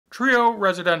Trio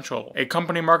Residential, a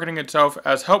company marketing itself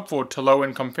as helpful to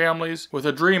low-income families with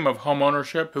a dream of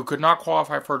homeownership who could not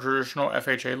qualify for a traditional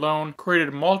FHA loan,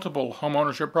 created multiple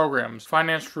homeownership programs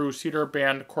financed through Cedar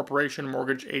Corporation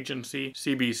Mortgage Agency,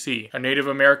 CBC, a Native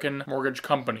American mortgage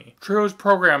company. Trio's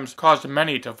programs caused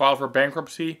many to file for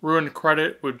bankruptcy, ruined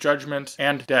credit with judgments,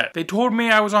 and debt. They told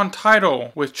me I was on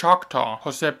title with Choctaw.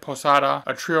 Jose Posada,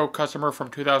 a Trio customer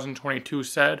from 2022,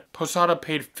 said Posada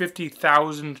paid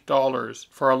 $50,000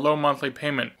 for a low monthly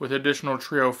payment with additional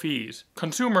Trio fees.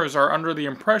 Consumers are under the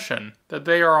impression that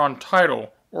they are on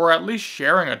title, or at least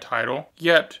sharing a title,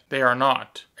 yet they are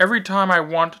not. Every time I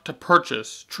want to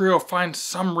purchase, Trio finds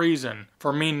some reason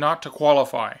for me not to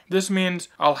qualify. This means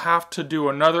I'll have to do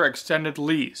another extended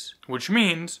lease, which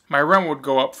means my rent would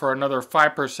go up for another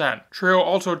 5%. Trio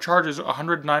also charges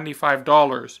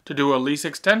 $195 to do a lease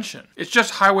extension. It's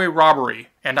just highway robbery,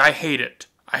 and I hate it.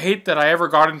 I hate that I ever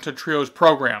got into Trio's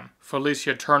program.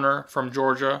 Felicia Turner from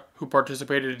Georgia, who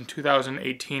participated in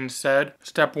 2018, said,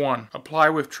 Step 1. Apply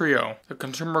with Trio. The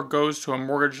consumer goes to a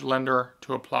mortgage lender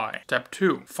to apply. Step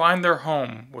 2. Find their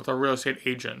home with a real estate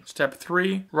agent. Step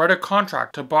 3. Write a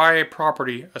contract to buy a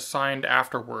property assigned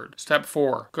afterward. Step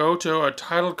 4. Go to a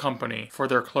title company for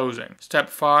their closing. Step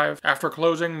 5. After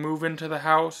closing, move into the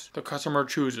house the customer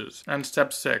chooses. And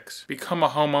Step 6. Become a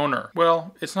homeowner.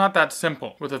 Well, it's not that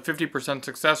simple, with a 50%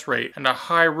 success rate and a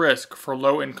high risk for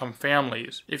low-income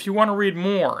families. If you want to read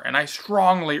more, and I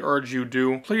strongly urge you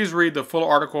do, please read the full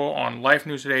article on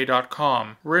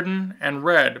lifenewstoday.com, written and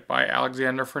read by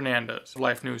Alexander Fernandez of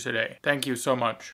Life News Today. Thank you so much.